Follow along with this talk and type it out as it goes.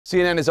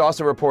CNN is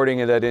also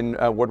reporting that in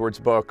Woodward's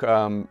book,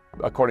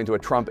 according to a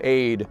Trump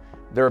aide,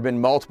 there have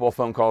been multiple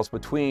phone calls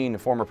between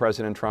former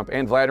President Trump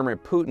and Vladimir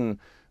Putin,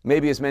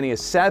 maybe as many as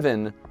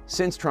 7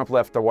 since Trump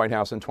left the White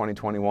House in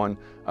 2021.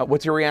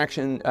 What's your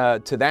reaction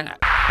to that?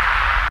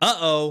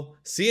 Uh-oh,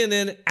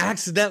 CNN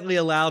accidentally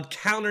allowed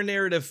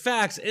counter-narrative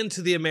facts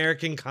into the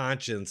American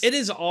conscience. It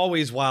is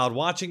always wild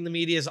watching the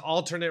media's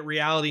alternate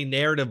reality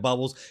narrative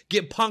bubbles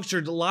get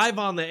punctured live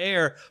on the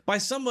air by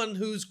someone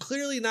who's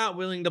clearly not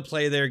willing to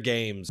play their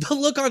games. The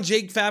look on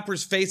Jake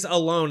Fapper's face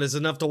alone is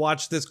enough to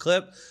watch this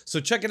clip, so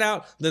check it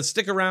out, then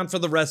stick around for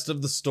the rest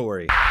of the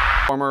story.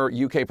 Former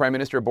UK Prime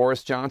Minister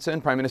Boris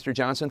Johnson. Prime Minister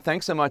Johnson,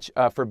 thanks so much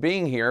for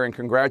being here, and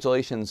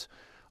congratulations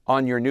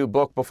on your new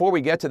book. Before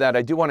we get to that,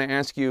 I do want to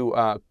ask you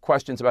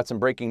questions about some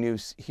breaking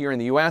news here in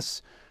the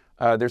U.S.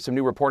 There's some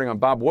new reporting on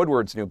Bob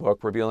Woodward's new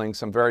book, revealing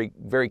some very,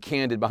 very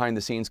candid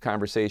behind-the-scenes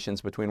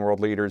conversations between world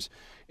leaders.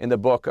 In the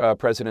book,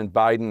 President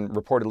Biden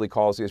reportedly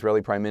calls the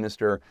Israeli Prime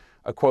Minister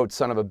a, quote,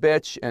 son of a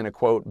bitch and a,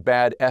 quote,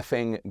 bad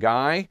effing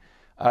guy.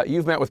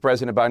 You've met with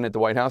President Biden at the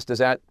White House. Does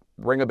that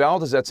ring a bell?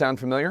 Does that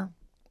sound familiar?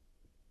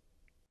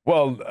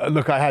 Well,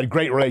 look, I had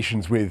great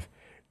relations with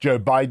Joe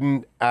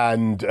Biden,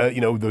 and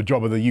the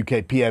job of the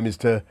UK PM is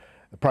the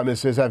Prime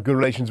Minister is to have good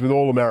relations with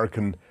all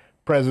American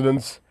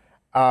presidents.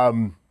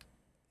 All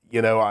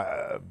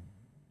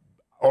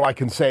I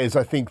can say is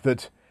I think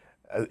that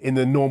in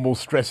the normal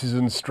stresses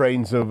and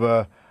strains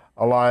of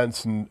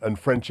alliance and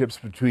friendships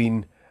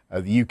between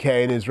the UK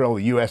and Israel,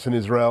 the US and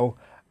Israel,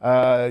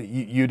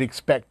 you'd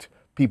expect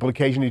people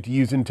occasionally to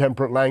use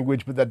intemperate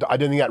language, but I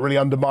don't think that really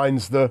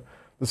undermines the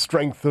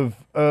strength of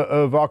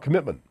our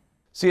commitment.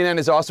 CNN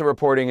is also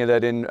reporting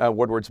that in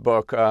Woodward's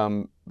book,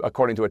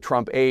 according to a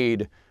Trump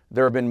aide,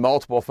 there have been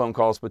multiple phone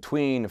calls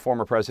between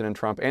former President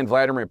Trump and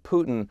Vladimir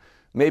Putin,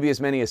 maybe as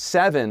many as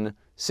 7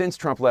 since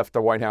Trump left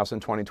the White House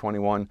in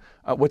 2021.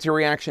 What's your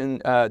reaction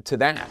to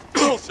that?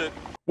 Bullshit.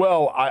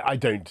 Well, I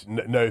don't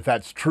know if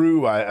that's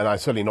true, and I'm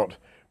certainly not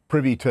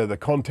privy to the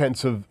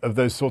contents of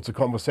those sorts of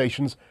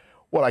conversations.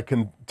 What I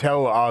can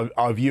tell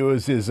our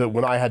viewers is that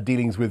when I had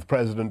dealings with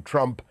President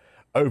Trump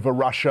over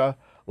Russia,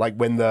 like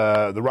when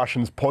the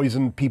Russians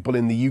poisoned people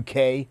in the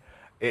UK,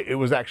 it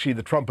was actually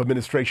the Trump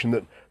administration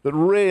that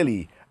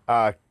really,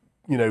 they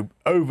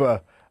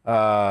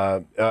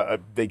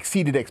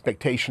exceeded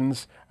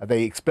expectations.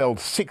 They expelled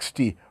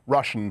 60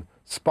 Russian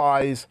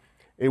spies.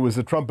 It was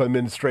the Trump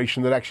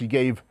administration that actually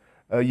gave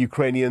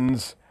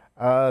Ukrainians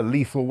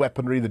lethal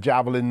weaponry, the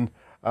Javelin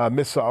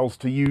missiles,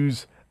 to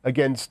use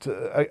against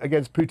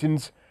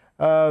Putin's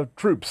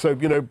troops.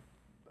 So,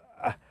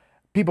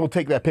 people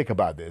take their pick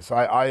about this.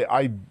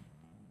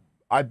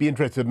 I'd be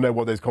interested to know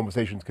what those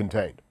conversations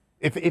contained,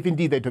 if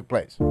indeed they took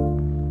place.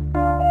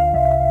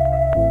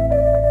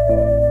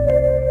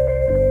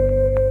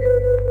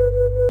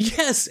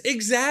 Yes,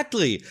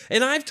 exactly.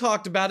 And I've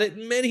talked about it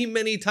many,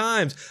 many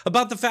times,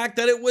 about the fact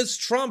that it was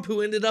Trump who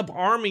ended up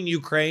arming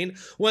Ukraine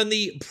when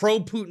the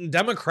pro-Putin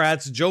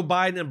Democrats, Joe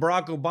Biden and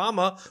Barack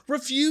Obama,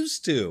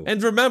 refused to.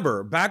 And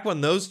remember, back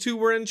when those two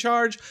were in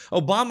charge,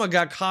 Obama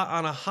got caught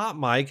on a hot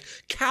mic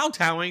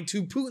kowtowing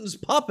to Putin's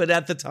puppet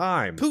at the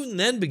time. Putin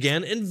then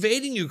began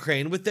invading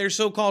Ukraine with their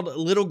so-called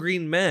little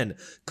green men,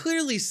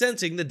 clearly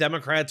sensing the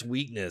Democrats'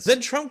 weakness. Then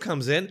Trump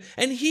comes in,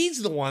 and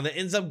he's the one that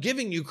ends up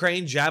giving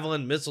Ukraine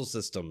Javelin missile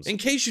systems. In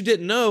case you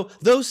didn't know,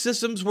 those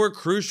systems were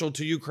crucial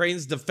to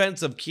Ukraine's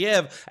defense of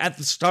Kiev at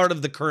the start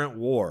of the current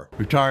war.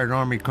 Retired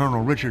Army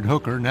Colonel Richard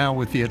Hooker, now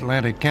with the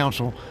Atlantic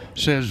Council,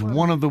 says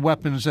one of the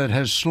weapons that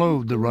has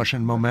slowed the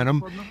Russian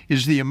momentum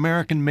is the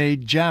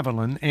American-made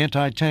Javelin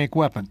anti-tank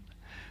weapon,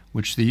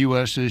 which the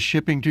U.S. is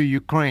shipping to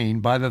Ukraine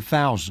by the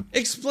thousand.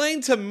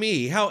 Explain to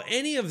me how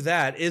any of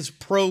that is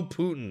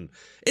pro-Putin.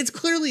 It's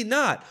clearly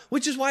not,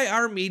 which is why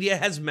our media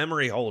has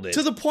memory holding,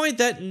 to the point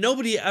that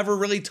nobody ever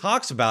really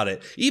talks about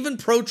it, even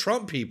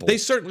pro-Trump people. They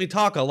certainly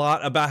talk a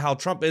lot about how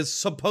Trump is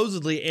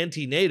supposedly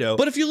anti-NATO,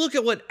 but if you look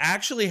at what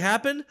actually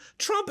happened,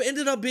 Trump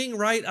ended up being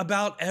right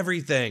about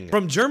everything.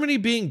 From Germany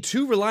being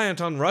too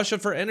reliant on Russia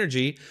for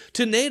energy,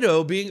 to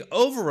NATO being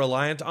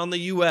over-reliant on the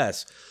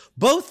U.S.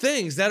 Both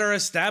things that are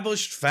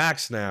established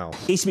facts now.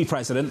 East to be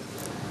president.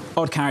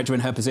 Odd character in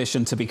her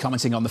position to be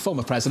commenting on the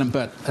former president,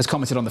 but has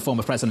commented on the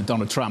former president,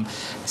 Donald Trump,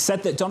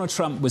 said that Donald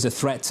Trump was a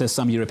threat to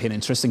some European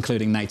interests,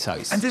 including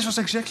NATO's. And this was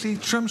exactly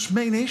Trump's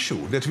main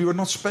issue, that we were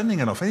not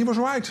spending enough. And he was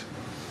right.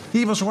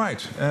 He was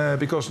right,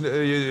 because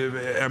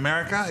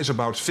America is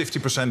about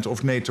 50%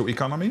 of NATO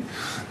economy.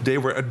 They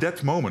were at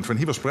that moment, when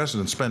he was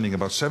president, spending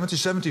about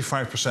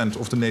 75%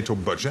 of the NATO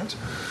budget.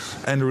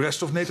 And the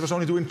rest of NATO was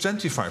only doing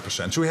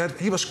 25%. So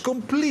he was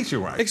completely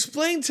right.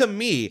 Explain to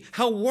me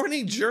how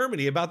warning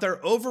Germany about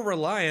their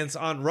over-reliance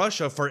on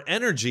Russia for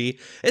energy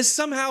is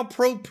somehow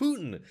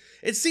pro-Putin.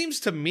 It seems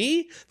to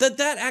me that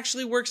that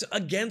actually works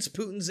against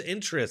Putin's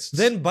interests.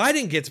 Then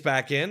Biden gets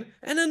back in,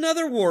 and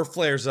another war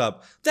flares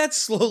up. That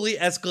slowly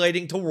escalates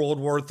escalating to World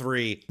War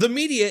III. The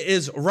media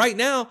is right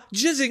now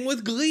jizzing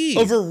with glee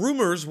over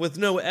rumors with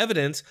no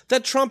evidence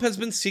that Trump has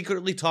been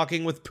secretly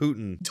talking with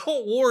Putin.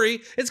 Don't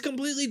worry, it's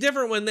completely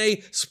different when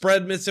they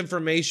spread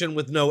misinformation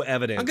with no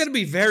evidence. I'm gonna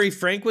be very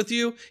frank with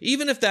you,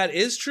 even if that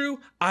is true,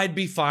 I'd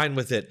be fine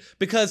with it,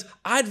 because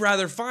I'd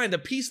rather find a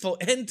peaceful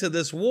end to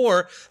this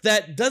war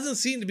that doesn't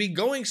seem to be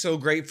going so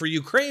great for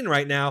Ukraine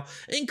right now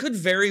and could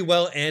very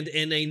well end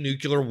in a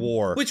nuclear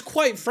war, which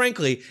quite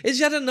frankly is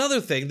yet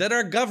another thing that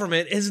our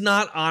government is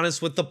not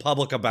honest with the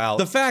public about.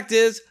 The fact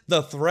is,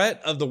 the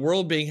threat of the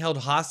world being held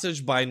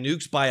hostage by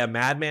nukes by a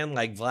madman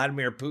like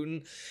Vladimir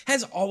Putin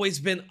has always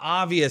been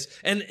obvious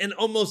and an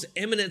almost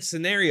imminent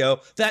scenario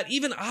that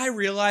even I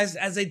realized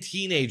as a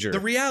teenager. The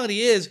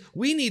reality is,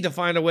 we need to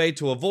find a way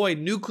to avoid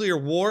nuclear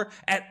war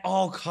at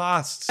all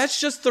costs. That's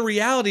just the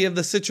reality of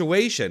the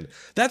situation.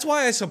 That's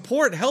why I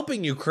support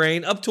helping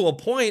Ukraine up to a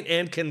point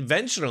and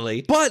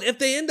conventionally, but if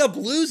they end up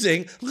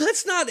losing,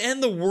 let's not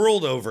end the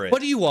world over it.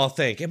 What do you all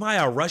think? Am I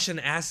a Russian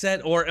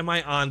asset or am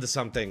I on to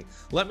something?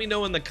 Let me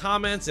know in the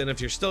comments, and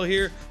if you're still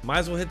here, might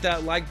as well hit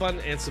that like button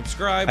and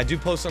subscribe. I do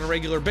post on a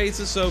regular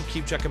basis, so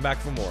keep checking back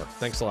for more.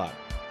 Thanks a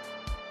lot.